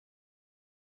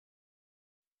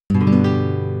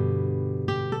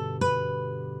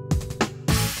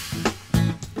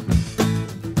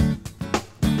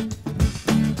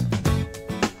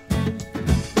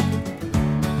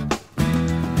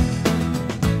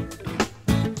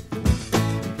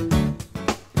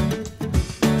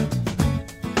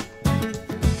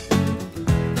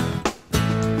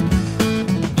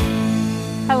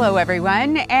Hello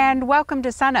everyone and welcome to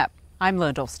Sunup. I'm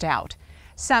Lyndall Stout.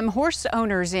 Some horse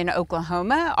owners in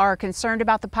Oklahoma are concerned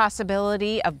about the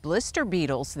possibility of blister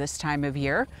beetles this time of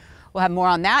year. We'll have more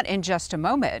on that in just a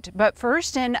moment, but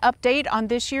first an update on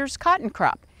this year's cotton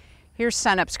crop. Here's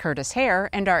Sunup's Curtis Hare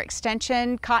and our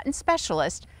Extension Cotton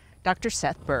Specialist, Dr.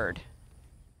 Seth Byrd.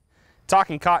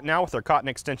 Talking cotton now with our Cotton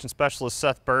Extension Specialist,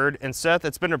 Seth Byrd. And Seth,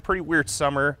 it's been a pretty weird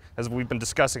summer, as we've been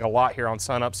discussing a lot here on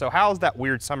Sunup. So how has that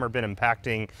weird summer been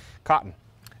impacting cotton?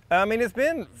 I mean, it's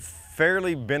been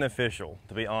fairly beneficial,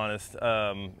 to be honest.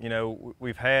 You know,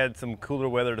 we've had some cooler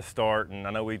weather to start, and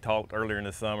I know we talked earlier in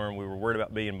the summer and we were worried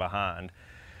about being behind.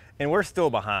 And we're still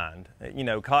behind. You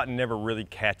know, cotton never really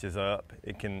catches up.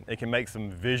 It can make some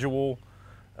visual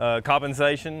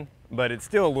compensation, but it's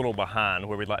still a little behind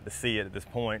where we'd like to see it at this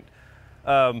point.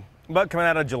 But coming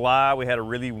out of July, we had a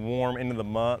really warm end of the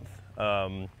month.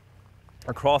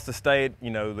 Across the state, you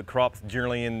know, the crop's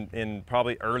generally in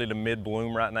probably early to mid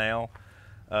bloom right now.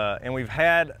 And we've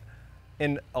had,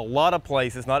 in a lot of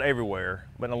places, not everywhere,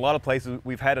 but in a lot of places,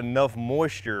 we've had enough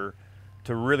moisture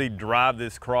to really drive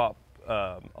this crop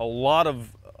a lot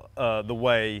of the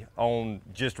way on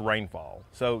just rainfall.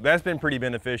 So that's been pretty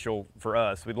beneficial for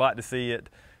us. We'd like to see it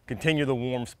continue the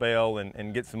warm spell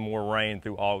and get some more rain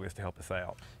through August to help us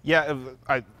out. Yeah,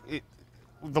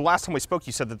 the last time we spoke,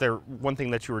 you said that one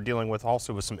thing that you were dealing with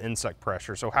also was some insect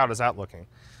pressure. So how does that looking?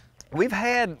 We've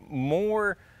had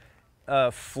more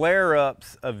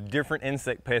flare-ups of different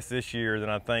insect pests this year than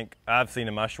I think I've seen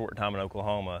in my short time in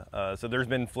Oklahoma. So there's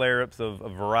been flare-ups of a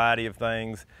variety of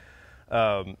things.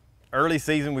 Early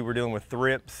season, we were dealing with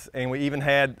thrips, and we even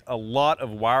had a lot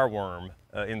of wireworm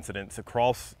incidents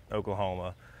across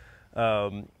Oklahoma.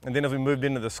 And then as we moved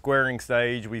into the squaring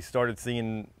stage, we started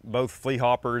seeing both flea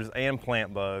hoppers and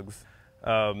plant bugs.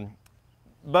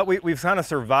 But we've kind of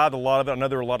survived a lot of it. I know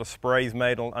there were a lot of sprays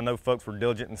made. I know folks were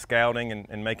diligent in scouting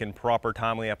and making proper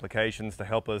timely applications to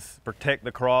help us protect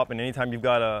the crop. And anytime you've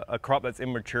got a crop that's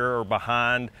immature or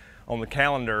behind on the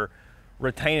calendar,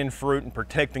 retaining fruit and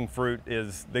protecting fruit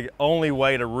is the only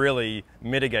way to really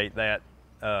mitigate that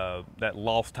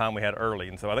lost time we had early.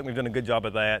 And so I think we've done a good job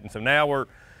of that. And so now we're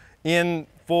in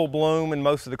full bloom in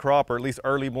most of the crop, or at least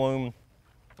early bloom.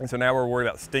 And so now we're worried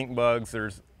about stink bugs.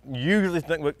 There's usually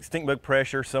stink bug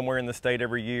pressure somewhere in the state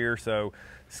every year. So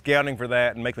scouting for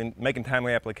that and making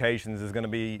timely applications is going to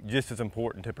be just as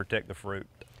important to protect the fruit.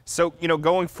 So, you know,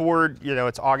 going forward, you know,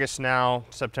 it's August now,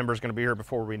 September is going to be here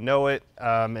before we know it.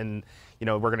 And, you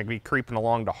know, we're going to be creeping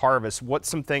along to harvest. What's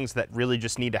some things that really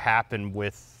just need to happen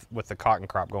with the cotton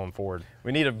crop going forward?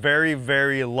 We need a very,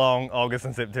 very long August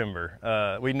and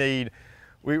September. We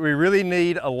really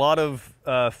need a lot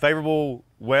of favorable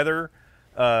weather.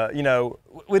 You know,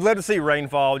 we'd love to see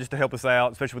rainfall just to help us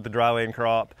out, especially with the dryland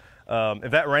crop.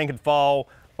 If that rain could fall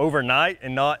overnight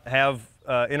and not have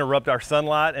interrupt our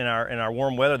sunlight and our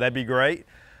warm weather, that'd be great.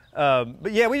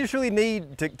 But yeah, we just really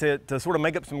need to sort of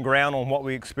make up some ground on what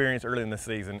we experienced early in the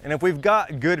season. And if we've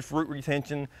got good fruit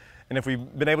retention, and if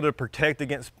we've been able to protect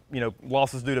against, you know,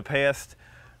 losses due to pests,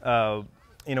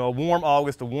 you know, a warm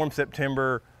August, a warm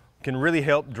September can really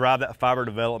help drive that fiber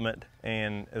development.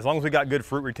 And as long as we got good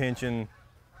fruit retention,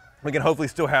 we can hopefully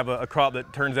still have a crop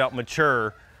that turns out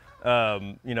mature,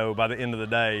 you know, by the end of the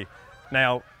day.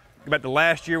 Now, back to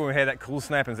last year when we had that cool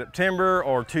snap in September,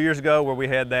 or 2 years ago where we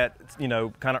had that, you know,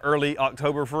 kind of early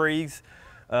October freeze,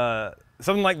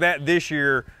 something like that this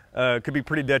year could be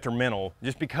pretty detrimental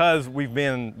just because we've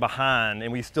been behind,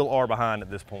 and we still are behind at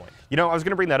this point. You know, I was going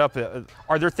to bring that up.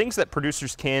 Are there things that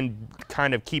producers can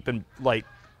kind of keep in, like,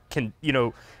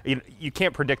 you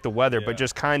can't predict the weather, but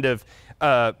just kind of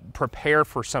prepare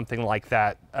for something like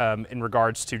that in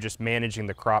regards to just managing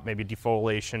the crop, maybe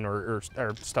defoliation or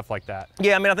stuff like that?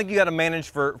 Yeah, I mean, I think you got to manage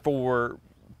for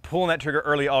pulling that trigger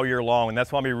early all year long, and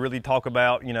that's why we really talk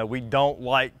about, you know, we don't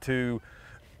like to,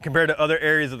 compared to other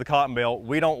areas of the cotton belt,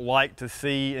 we don't like to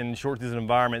see in short season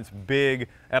environments big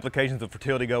applications of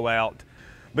fertility go out.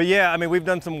 But yeah, I mean, we've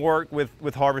done some work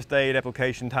with harvest date,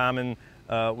 application timing.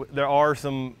 There are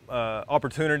some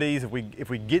opportunities if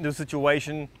we get into a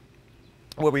situation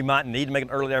where we might need to make an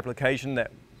early application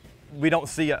that we don't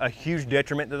see a huge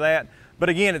detriment to that. But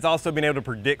again, it's also being able to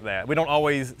predict that. We don't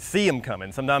always see them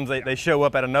coming. Sometimes they show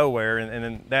up out of nowhere,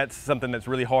 and that's something that's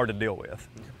really hard to deal with.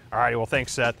 All righty, well,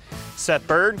 thanks, Seth. Seth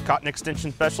Byrd, Cotton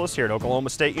Extension Specialist here at Oklahoma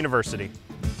State University.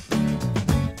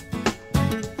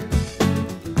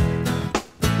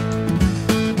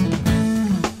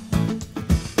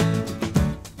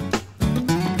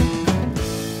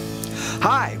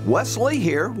 Hi, Wes Lee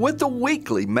here with the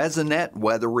weekly Mesonet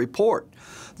weather report.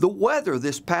 The weather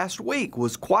this past week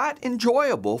was quite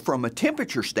enjoyable from a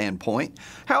temperature standpoint.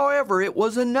 However, it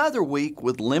was another week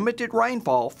with limited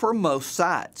rainfall for most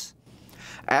sites.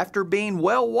 After being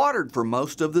well watered for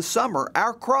most of the summer,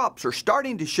 our crops are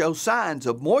starting to show signs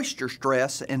of moisture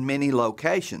stress in many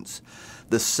locations.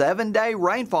 The 7-day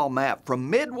rainfall map from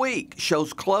midweek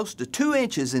shows close to 2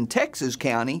 inches in Texas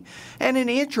County and an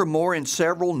inch or more in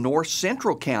several north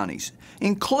central counties,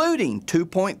 including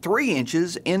 2.3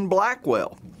 inches in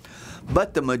Blackwell.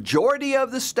 But the majority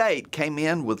of the state came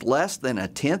in with less than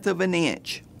 1/10 of an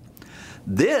inch.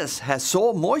 This has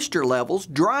soil moisture levels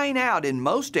drying out in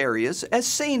most areas, as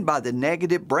seen by the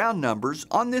negative brown numbers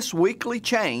on this weekly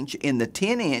change in the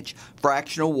 10-inch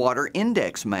fractional water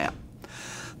index map.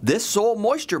 This soil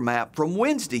moisture map from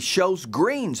Wednesday shows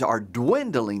greens are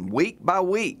dwindling week by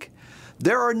week.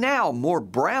 There are now more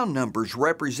brown numbers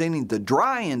representing the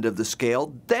dry end of the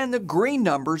scale than the green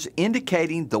numbers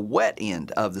indicating the wet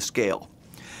end of the scale.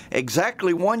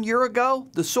 Exactly 1 year ago,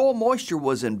 the soil moisture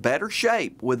was in better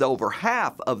shape, with over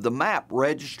half of the map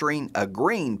registering a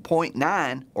green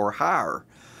 0.9 or higher.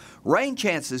 Rain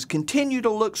chances continue to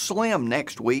look slim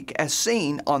next week, as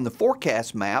seen on the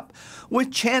forecast map,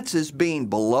 with chances being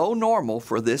below normal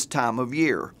for this time of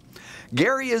year.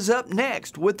 Gary is up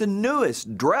next with the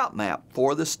newest drought map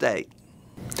for the state.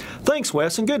 Thanks,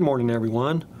 Wes, and good morning,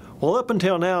 everyone. Well, up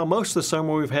until now, most of the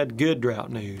summer we've had good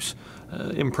drought news.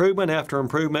 Improvement after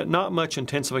improvement, not much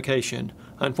intensification.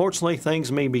 Unfortunately, things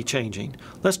may be changing.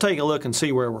 Let's take a look and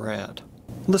see where we're at.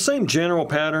 The same general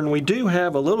pattern, we do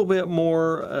have a little bit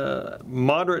more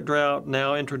moderate drought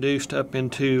now introduced up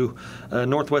into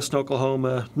northwestern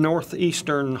Oklahoma,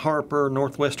 northeastern Harper,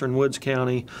 northwestern Woods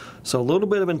County. So a little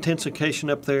bit of intensification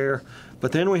up there.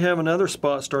 But then we have another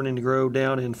spot starting to grow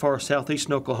down in far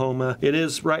southeastern Oklahoma. It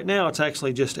is, right now, it's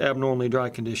actually just abnormally dry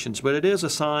conditions, but it is a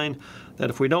sign that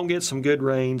if we don't get some good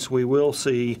rains, we will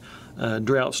see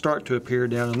drought start to appear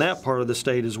down in that part of the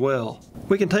state as well.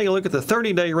 We can take a look at the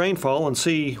 30-day rainfall and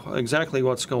see exactly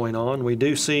what's going on. We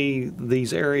do see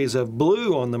these areas of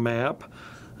blue on the map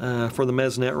for the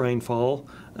Mesonet rainfall.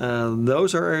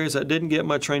 Those are areas that didn't get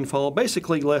much rainfall,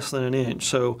 basically less than 1 inch.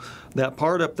 So that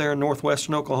part up there in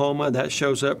northwestern Oklahoma, that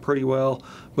shows up pretty well.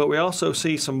 But we also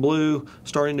see some blue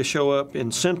starting to show up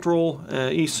in central,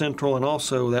 east central, and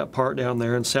also that part down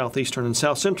there in southeastern and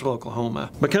south central Oklahoma.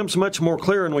 Becomes much more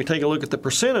clear when we take a look at the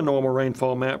percent of normal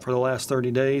rainfall map for the last 30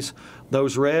 days.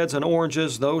 Those reds and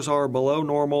oranges, those are below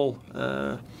normal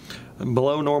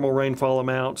rainfall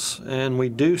amounts, and we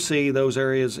do see those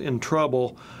areas in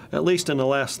trouble, at least in the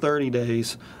last 30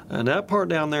 days. And that part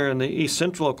down there in the east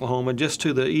central Oklahoma, just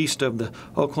to the east of the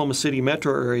Oklahoma City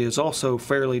metro area, is also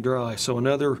fairly dry. So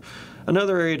another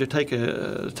area to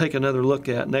take another look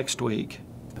at next week.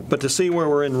 But to see where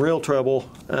we're in real trouble,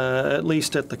 at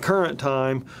least at the current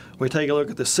time, we take a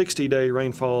look at the 60-day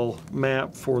rainfall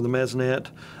map for the Mesonet.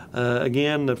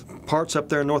 Again, the parts up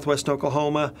there in northwest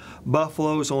Oklahoma,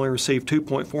 Buffalo's only received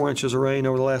 2.4 inches of rain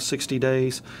over the last 60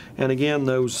 days. And again,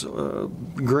 those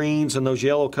greens and those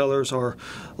yellow colors are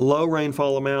low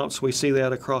rainfall amounts. We see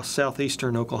that across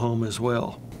southeastern Oklahoma as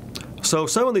well. So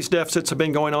some of these deficits have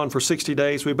been going on for 60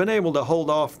 days. We've been able to hold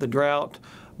off the drought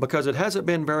because it hasn't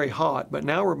been very hot, but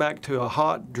now we're back to a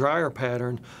hot, drier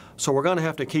pattern, so we're going to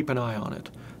have to keep an eye on it.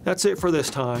 That's it for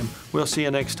this time. We'll see you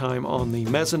next time on the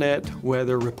Mesonet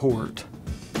Weather Report.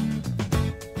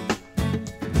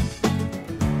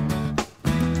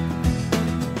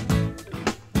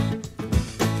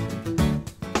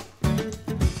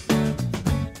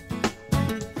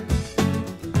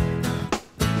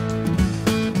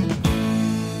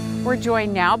 We're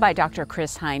joined now by Dr.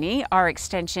 Kris Hiney, our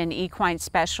Extension Equine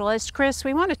Specialist. Kris,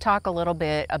 we want to talk a little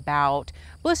bit about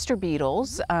blister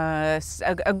beetles, a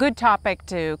good topic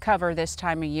to cover this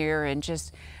time of year, and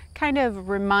just kind of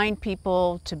remind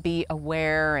people to be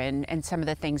aware and some of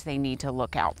the things they need to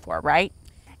look out for, right?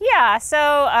 Yeah,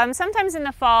 so sometimes in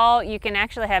the fall you can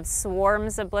actually have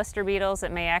swarms of blister beetles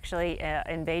that may actually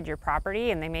invade your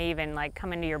property, and they may even like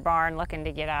come into your barn looking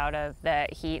to get out of the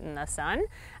heat and the sun.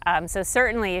 So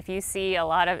certainly if you see a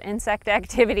lot of insect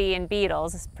activity in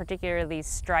beetles, particularly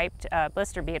striped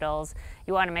blister beetles,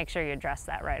 you want to make sure you address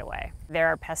that right away. There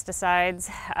are pesticides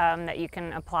that you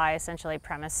can apply, essentially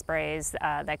premise sprays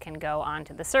that can go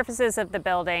onto the surfaces of the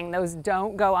building. Those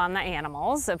don't go on the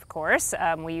animals, of course.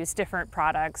 We use different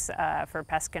products for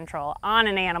pest control on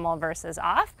an animal versus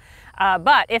off.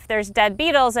 But if there's dead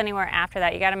beetles anywhere after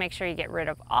that, you got to make sure you get rid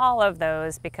of all of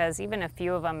those, because even a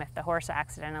few of them, if the horse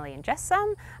accidentally ingests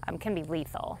some, can be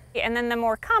lethal. And then the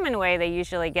more common way they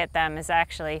usually get them is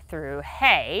actually through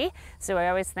hay. So I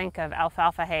always think of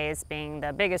alfalfa hay as being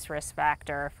the biggest risk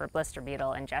factor for blister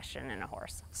beetle ingestion in a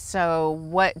horse. So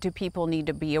what do people need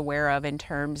to be aware of in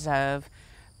terms of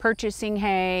purchasing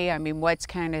hay? I mean, what's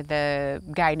kind of the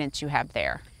guidance you have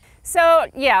there? So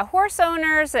yeah, horse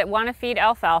owners that want to feed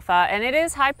alfalfa, and it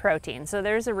is high protein, so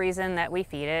there's a reason that we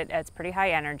feed it. It's pretty high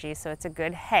energy, so it's a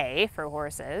good hay for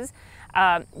horses.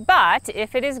 But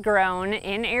if it is grown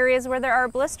in areas where there are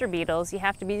blister beetles, you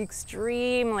have to be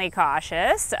extremely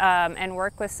cautious and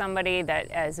work with somebody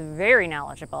that is very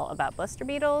knowledgeable about blister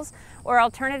beetles. Or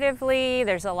alternatively,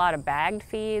 there's a lot of bagged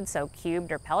feed, so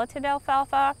cubed or pelleted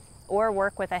alfalfa, or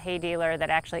work with a hay dealer that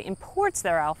actually imports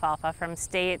their alfalfa from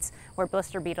states where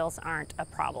blister beetles aren't a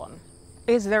problem.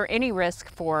 Is there any risk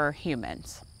for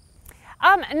humans?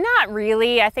 Not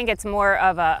really. I think it's more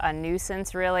of a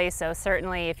nuisance, really. So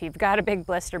certainly if you've got a big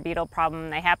blister beetle problem,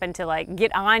 they happen to like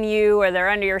get on you or they're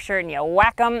under your shirt and you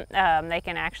whack them, they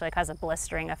can actually cause a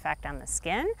blistering effect on the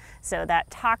skin. So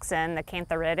that toxin, the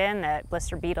cantharidin that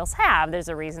blister beetles have, there's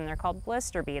a reason they're called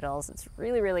blister beetles. It's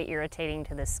really, really irritating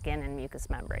to the skin and mucous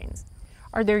membranes.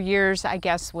 Are there years, I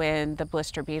guess, when the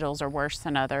blister beetles are worse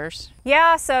than others?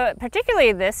 Yeah, so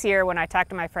particularly this year when I talk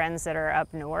to my friends that are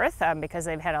up north, because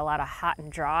they've had a lot of hot and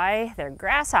dry, their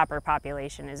grasshopper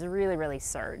population is really, really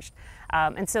surged.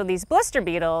 And so these blister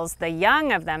beetles, the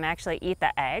young of them actually eat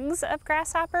the eggs of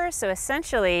grasshoppers. So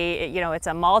essentially, you know, it's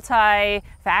a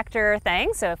multi-factor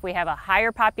thing. So if we have a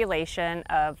higher population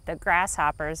of the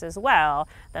grasshoppers as well,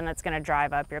 then that's going to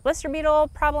drive up your blister beetle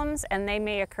problems, and they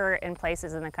may occur in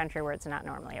places in the country where it's not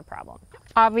normally a problem.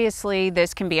 Obviously,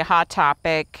 this can be a hot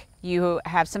topic. You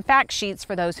have some fact sheets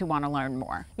for those who want to learn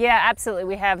more. Yeah, absolutely.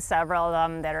 We have several of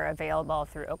them that are available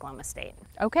through Oklahoma State.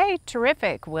 Okay,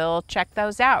 terrific. We'll check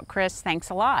those out. Kris,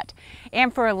 thanks a lot.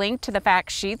 And for a link to the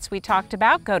fact sheets we talked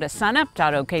about, go to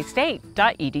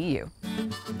sunup.okstate.edu.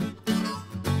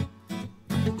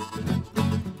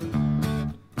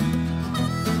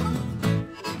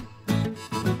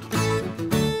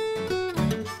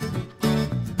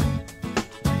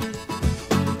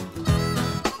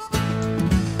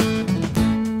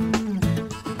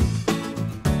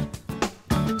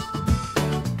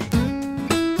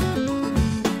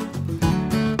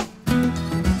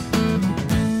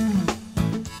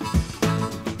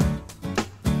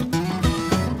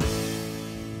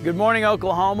 Good morning,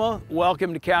 Oklahoma.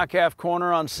 Welcome to Cow-Calf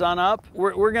Corner on Sunup.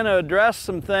 We're going to address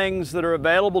some things that are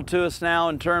available to us now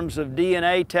in terms of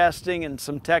DNA testing and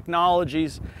some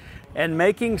technologies and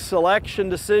making selection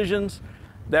decisions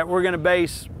that we're going to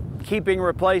base keeping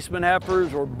replacement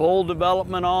heifers or bull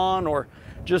development on, or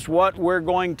just what we're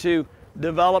going to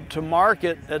develop to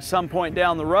market at some point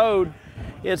down the road.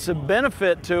 It's a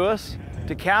benefit to us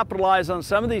to capitalize on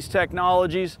some of these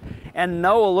technologies and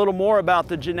know a little more about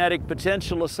the genetic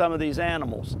potential of some of these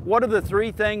animals. What are the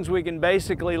three things we can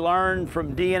basically learn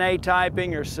from DNA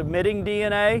typing or submitting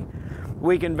DNA?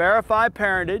 We can verify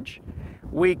parentage.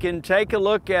 We can take a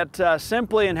look at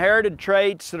simply inherited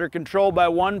traits that are controlled by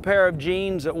one pair of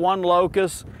genes at one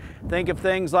locus. Think of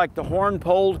things like the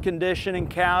horn-polled condition in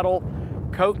cattle,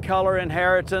 coat color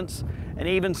inheritance, and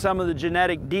even some of the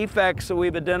genetic defects that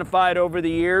we've identified over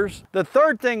the years. The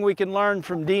third thing we can learn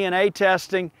from DNA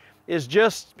testing is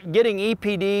just getting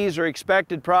EPDs or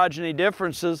expected progeny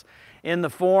differences in the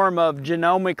form of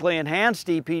genomically enhanced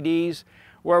EPDs,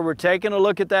 where we're taking a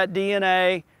look at that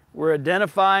DNA, we're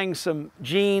identifying some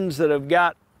genes that have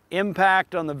got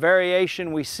impact on the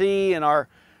variation we see in our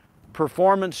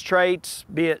performance traits,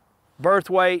 be it birth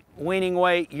weight, weaning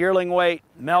weight, yearling weight,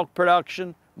 milk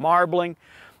production, marbling.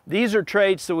 These are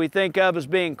traits that we think of as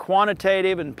being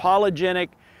quantitative and polygenic.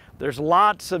 There's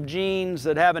lots of genes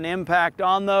that have an impact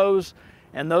on those,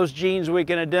 and those genes we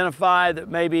can identify that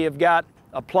maybe have got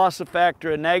a plus effect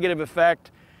or a negative effect.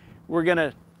 We're going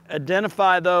to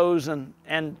identify those,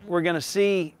 and we're going to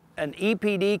see an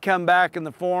EPD come back in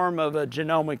the form of a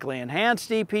genomically enhanced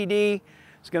EPD.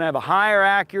 It's going to have a higher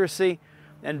accuracy,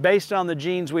 and based on the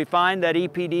genes we find, that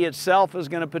EPD itself is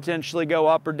going to potentially go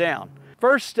up or down.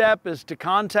 First step is to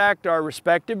contact our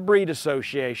respective breed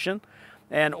association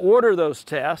and order those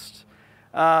tests.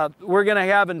 We're going to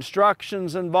have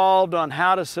instructions involved on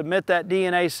how to submit that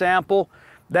DNA sample.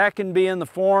 That can be in the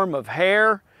form of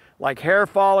hair, like hair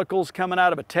follicles coming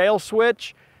out of a tail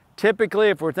switch. Typically,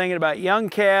 if we're thinking about young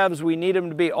calves, we need them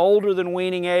to be older than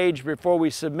weaning age before we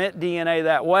submit DNA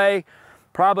that way.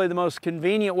 Probably the most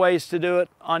convenient ways to do it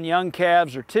on young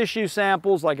calves are tissue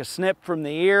samples, like a snip from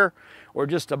the ear, or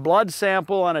just a blood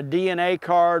sample on a DNA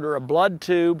card or a blood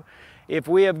tube. If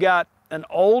we have got an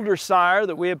older sire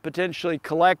that we have potentially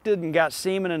collected and got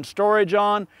semen and storage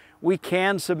on, we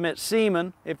can submit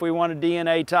semen if we want to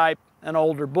DNA type an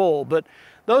older bull. But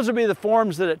those would be the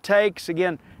forms that it takes.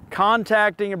 Again,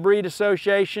 contacting a breed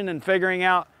association and figuring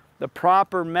out the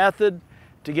proper method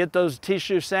to get those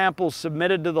tissue samples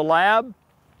submitted to the lab.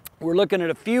 We're looking at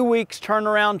a few weeks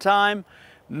turnaround time,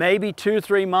 maybe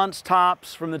 2-3 months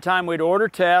tops from the time we'd order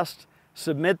test,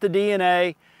 submit the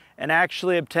DNA, and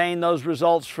actually obtain those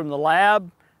results from the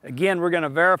lab. Again, we're going to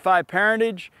verify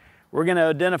parentage. We're going to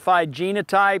identify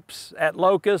genotypes at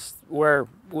locus where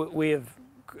we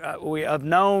have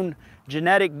known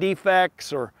genetic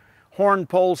defects or horn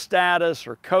pole status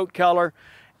or coat color,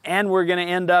 and we're going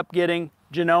to end up getting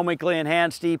genomically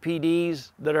enhanced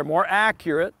EPDs that are more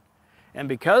accurate. And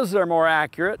because they're more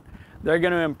accurate, they're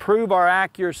going to improve our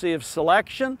accuracy of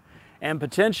selection and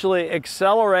potentially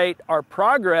accelerate our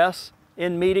progress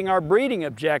in meeting our breeding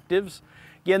objectives.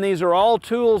 Again, these are all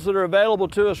tools that are available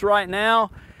to us right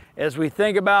now as we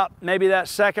think about maybe that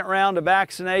second round of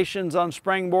vaccinations on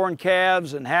spring-born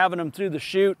calves and having them through the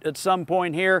chute at some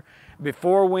point here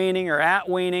before weaning or at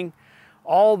weaning.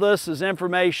 All this is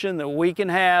information that we can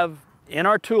have in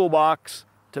our toolbox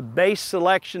to base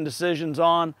selection decisions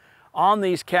on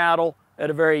these cattle at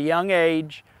a very young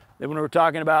age, that when we're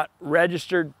talking about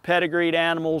registered pedigreed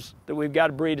animals that we've got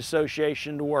a breed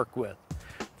association to work with.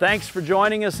 Thanks for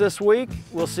joining us this week.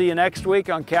 We'll see you next week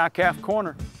on Cow-Calf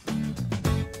Corner.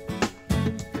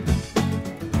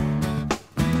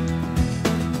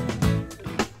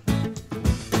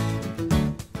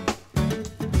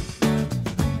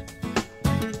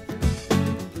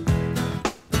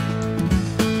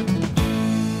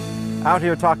 Out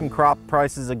here talking crop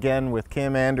prices again with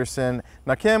Kim Anderson.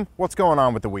 Now Kim, what's going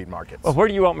on with the wheat markets? Well, where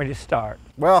do you want me to start?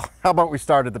 Well, how about we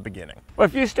start at the beginning? Well,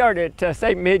 if you start at,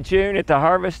 say, mid-June at the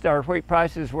harvest, our wheat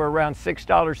prices were around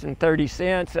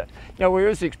 $6.30. You know, we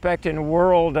was expecting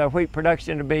world wheat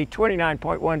production to be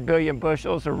 29.1 billion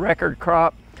bushels, a record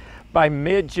crop. By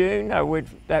mid-June,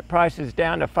 that price is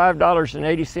down to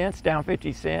 $5.80, down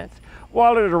 50 cents.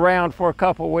 Wallowed around for a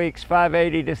couple weeks,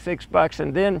 $5.80 to $6,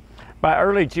 and then by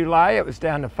early July, it was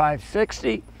down to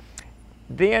 $5.60.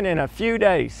 Then in a few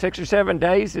days, 6 or 7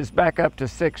 days, it's back up to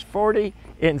 $6.40.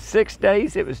 In 6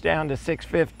 days, it was down to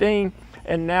 $6.15,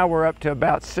 and now we're up to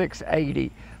about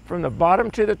 $6.80. From the bottom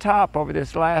to the top over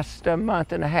this last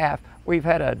month and a half, we've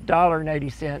had a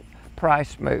 $1.80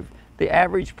 price move. The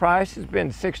average price has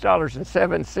been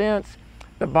 $6.07.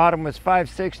 The bottom was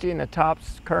 $5.60, and the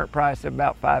top's current price is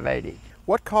about $5.80.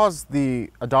 What caused the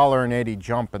 $1.80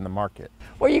 jump in the market?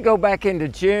 Well, you go back into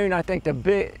June, I think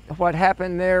what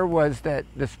happened there was that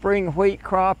the spring wheat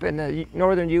crop in the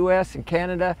northern U.S. and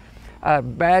Canada,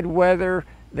 bad weather,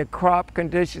 the crop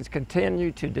conditions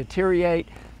continued to deteriorate,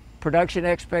 production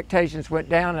expectations went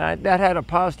down, and that had a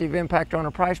positive impact on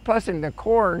the price. Plus in the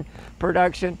corn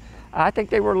production, I think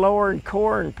they were lowering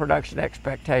corn production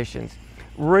expectations.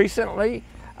 Recently,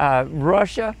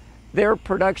 Russia, their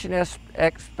production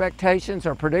expectations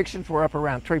or predictions were up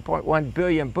around 3.1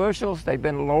 billion bushels. They've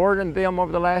been lowering them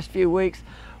over the last few weeks.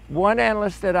 One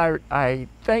analyst that I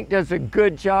think does a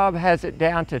good job has it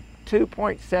down to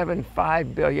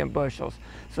 2.75 billion bushels.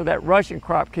 So that Russian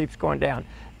crop keeps going down.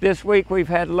 This week we've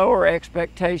had lower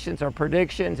expectations or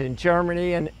predictions in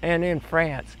Germany and in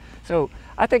France. So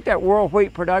I think that world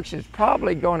wheat production is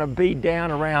probably going to be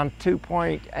down around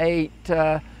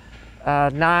 2.89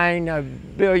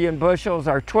 billion bushels,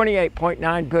 or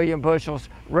 28.9 billion bushels,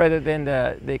 rather than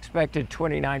the expected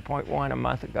 29.1 a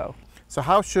month ago. So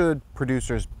how should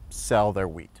producers sell their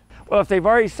wheat? Well, if they've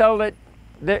already sold it,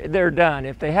 they're done.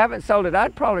 If they haven't sold it,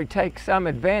 I'd probably take some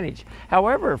advantage.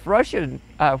 However, if Russian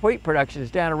wheat production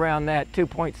is down around that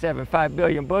 2.75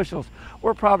 billion bushels,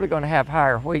 we're probably going to have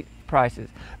higher wheat prices.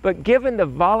 But given the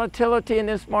volatility in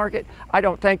this market, I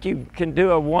don't think you can do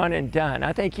a one and done.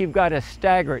 I think you've got to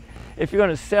stagger it. If you're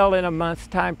going to sell in a month's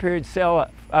time period, sell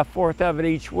a fourth of it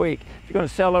each week. If you're going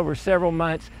to sell over several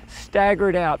months, stagger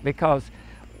it out, because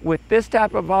with this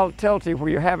type of volatility where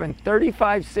you're having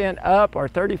 35-cent up or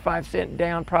 35-cent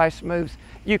down price moves,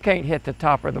 you can't hit the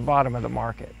top or the bottom of the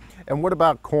market. And what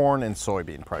about corn and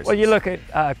soybean prices? Well, you look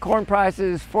at corn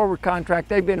prices, forward contract,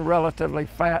 they've been relatively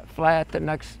flat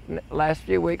the last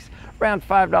few weeks, around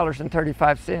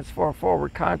 $5.35 for a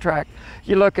forward contract.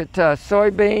 You look at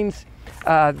soybeans,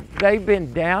 they've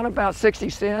been down about 60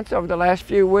 cents over the last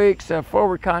few weeks,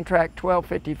 forward contract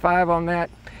 $12.55 on that.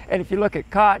 And if you look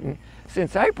at cotton,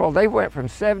 since April, they went from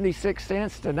 76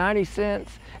 cents to 90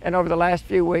 cents, and over the last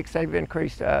few weeks, they've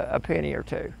increased a penny or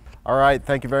two. All right,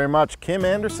 thank you very much. Kim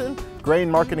Anderson, Grain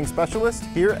Marketing Specialist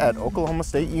here at Oklahoma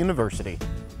State University.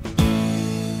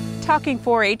 Talking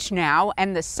 4-H now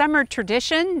and the summer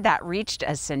tradition that reached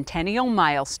a centennial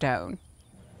milestone.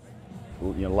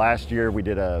 You know, last year we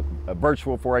did a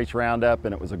virtual 4-H roundup,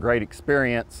 and it was a great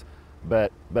experience,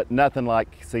 but nothing like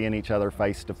seeing each other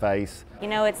face to face. You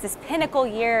know, it's this pinnacle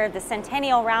year, the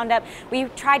centennial roundup. We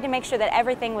tried to make sure that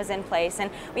everything was in place, and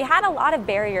we had a lot of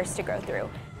barriers to go through.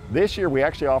 This year we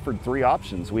actually offered 3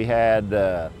 options. We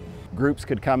had groups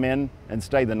could come in and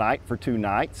stay the night for 2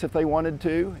 nights if they wanted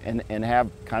to, and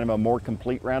have kind of a more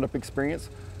complete roundup experience.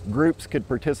 Groups could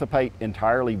participate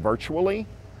entirely virtually,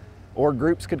 or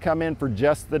groups could come in for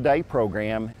just the day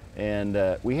program,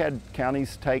 and we had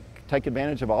counties take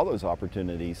advantage of all those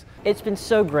opportunities. It's been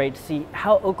so great to see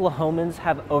how Oklahomans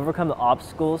have overcome the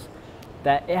obstacles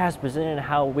that it has presented, and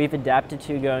how we've adapted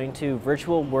to going to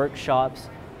virtual workshops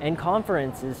and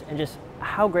conferences, and just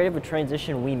how great of a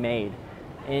transition we made.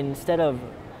 Instead of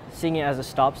seeing it as a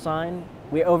stop sign,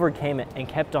 we overcame it and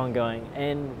kept on going,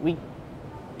 and we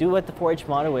do what the 4-H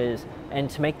motto is, and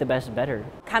to make the best better.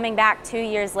 Coming back 2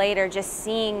 years later, just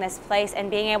seeing this place and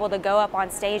being able to go up on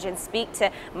stage and speak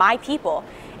to my people,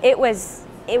 it was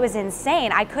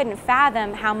insane. I couldn't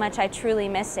fathom how much I truly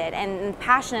miss it, and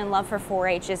passion and love for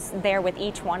 4-H is there with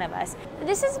each one of us.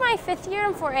 This is my 5th year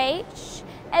in 4-H,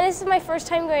 and this is my first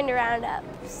time going to Roundup.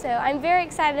 So I'm very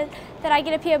excited that I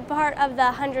get to be a part of the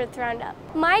 100th Roundup.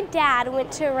 My dad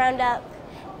went to Roundup,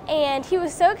 and he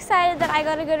was so excited that I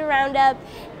got to go to Roundup,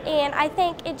 and I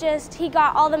think he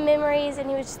got all the memories, and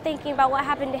he was thinking about what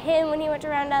happened to him when he went to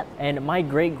Roundup. And my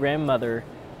great-grandmother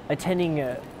attending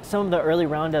some of the early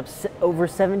Roundups over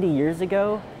 70 years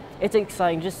ago, it's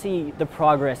exciting to see the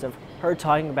progress of her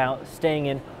talking about staying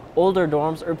in older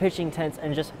dorms or pitching tents,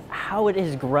 and just how it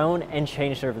has grown and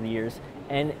changed over the years.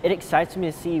 And it excites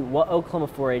me to see what Oklahoma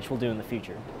 4-H will do in the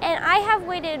future. And I have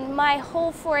waited my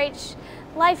whole 4-H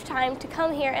lifetime to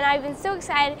come here, and I've been so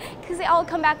excited because they all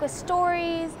come back with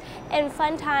stories and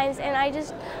fun times, and I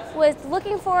just was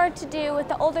looking forward to do what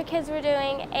the older kids were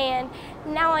doing, and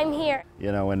now I'm here.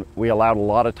 You know, and we allowed a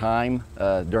lot of time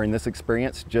during this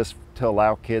experience just to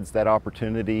allow kids that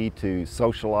opportunity to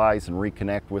socialize and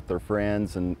reconnect with their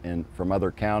friends and from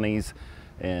other counties,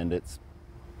 and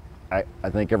I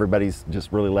think everybody's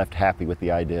just really left happy with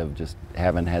the idea of just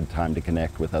having had time to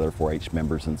connect with other 4-H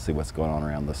members and see what's going on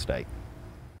around the state.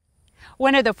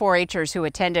 One of the 4-Hers who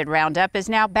attended Roundup is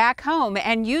now back home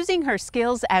and using her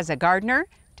skills as a gardener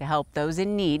to help those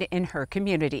in need in her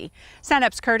community.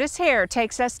 Sunup's Curtis Hare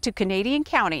takes us to Canadian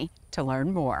County to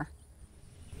learn more.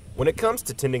 When it comes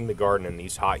to tending the garden in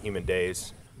these hot, humid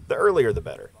days, the earlier the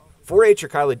better. 4-H'er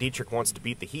Kylie Dietrich wants to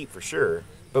beat the heat for sure,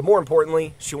 but more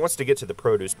importantly, she wants to get to the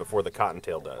produce before the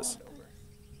cottontail does.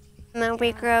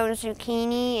 We grow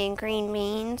zucchini and green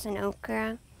beans and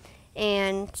okra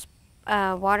and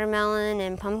watermelon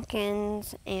and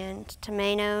pumpkins and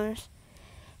tomatoes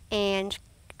and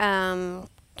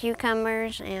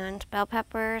cucumbers and bell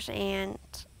peppers and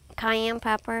cayenne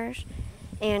peppers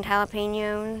and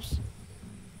jalapenos.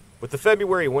 With the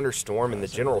February winter storm and the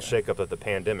general shakeup of the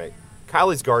pandemic,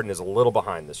 Kylie's garden is a little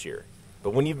behind this year.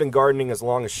 But when you've been gardening as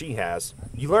long as she has,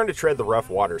 you learn to tread the rough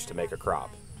waters to make a crop.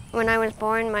 When I was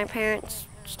born, my parents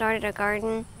started a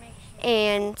garden,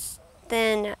 and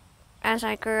then as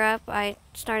I grew up, I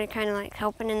started kind of like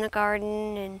helping in the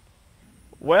garden. And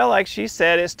well, like she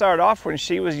said, it started off when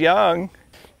she was young,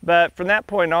 but from that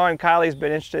point on, Kylie's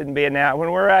been interested in being out.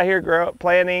 When we're out here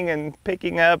planting and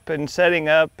picking up and setting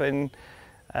up and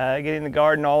getting the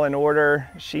garden all in order,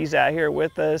 she's out here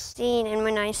with us. And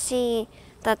when I see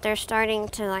that they're starting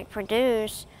to like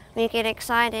produce, we get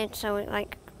excited. So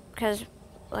because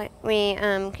we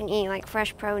can eat like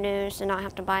fresh produce and not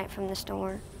have to buy it from the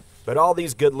store. But all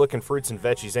these good-looking fruits and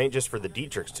veggies ain't just for the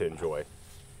Dietrichs to enjoy.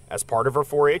 As part of her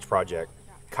 4-H project,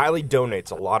 Kylie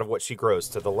donates a lot of what she grows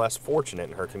to the less fortunate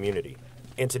in her community.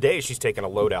 And today she's taking a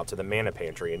load out to the Manna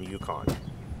Pantry in Yukon.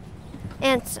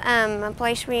 It's a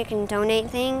place where you can donate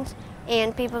things,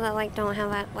 and people that don't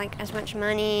have as much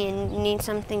money and need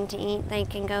something to eat, they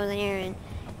can go there and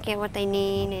get what they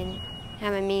need and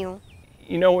have a meal.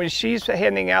 You know, when she's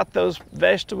handing out those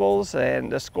vegetables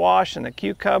and the squash and the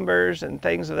cucumbers and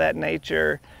things of that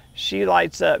nature, she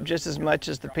lights up just as much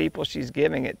as the people she's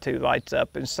giving it to lights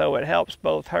up, and so it helps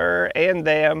both her and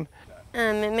them.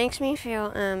 It makes me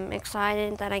feel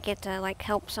excited that I get to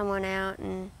help someone out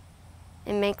and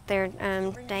make their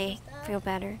day feel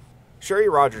better. Sherry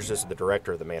Rogers is the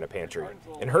director of the Manna Pantry,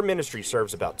 and her ministry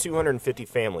serves about 250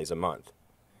 families a month.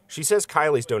 She says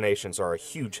Kylie's donations are a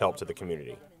huge help to the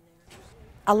community.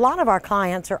 A lot of our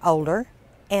clients are older,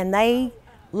 and they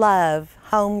love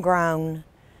homegrown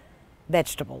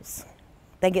vegetables.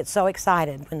 They get so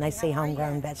excited when they see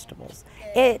homegrown vegetables.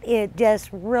 It just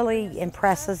really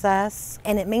impresses us,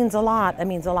 and it means a lot. It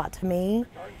means a lot to me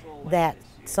that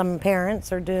some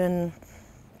parents are doing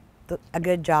a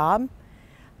good job,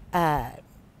 but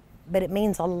it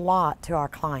means a lot to our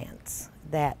clients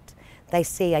that they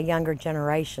see a younger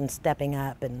generation stepping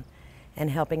up and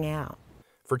helping out.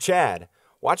 For Chad,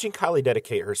 watching Kylie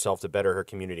dedicate herself to better her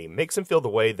community makes him feel the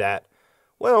way that,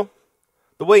 well,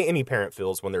 the way any parent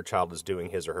feels when their child is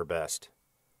doing his or her best.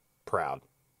 Proud.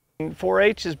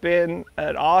 4-H has been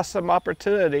an awesome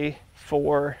opportunity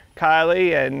for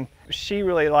Kylie, and she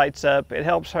really lights up. It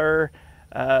helps her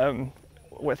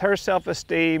with her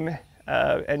self-esteem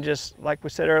and just like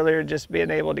we said earlier, just being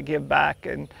able to give back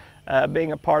and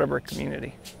being a part of her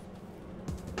community.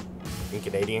 In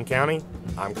Canadian County,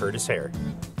 I'm Curtis Hare.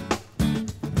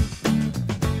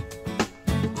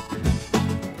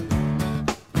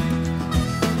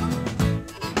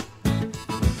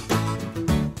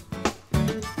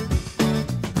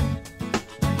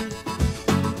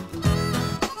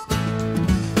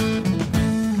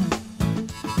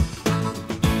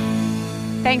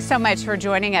 Thanks so much for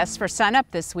joining us for Sunup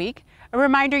this week. A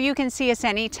reminder, you can see us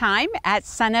anytime at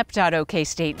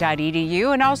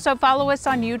sunup.okstate.edu and also follow us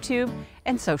on YouTube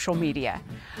and social media.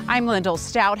 I'm Lyndall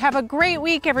Stout. Have a great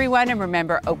week, everyone, and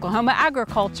remember, Oklahoma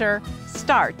agriculture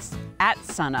starts at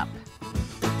sunup.